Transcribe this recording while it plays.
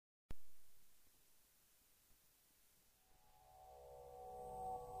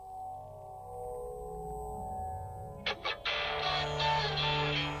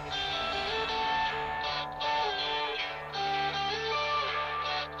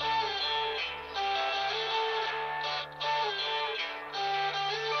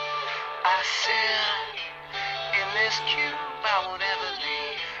test tube I won't ever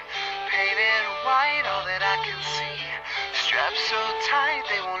leave. Painted white, all that I can see. Strapped so tight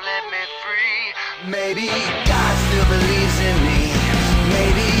they won't let me free. Maybe God still believes in me.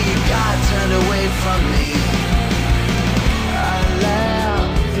 Maybe God turned away from me. I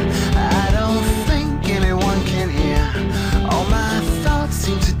laugh, I don't think anyone can hear. All my thoughts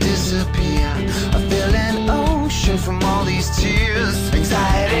seem to disappear. I feel an ocean from all these tears.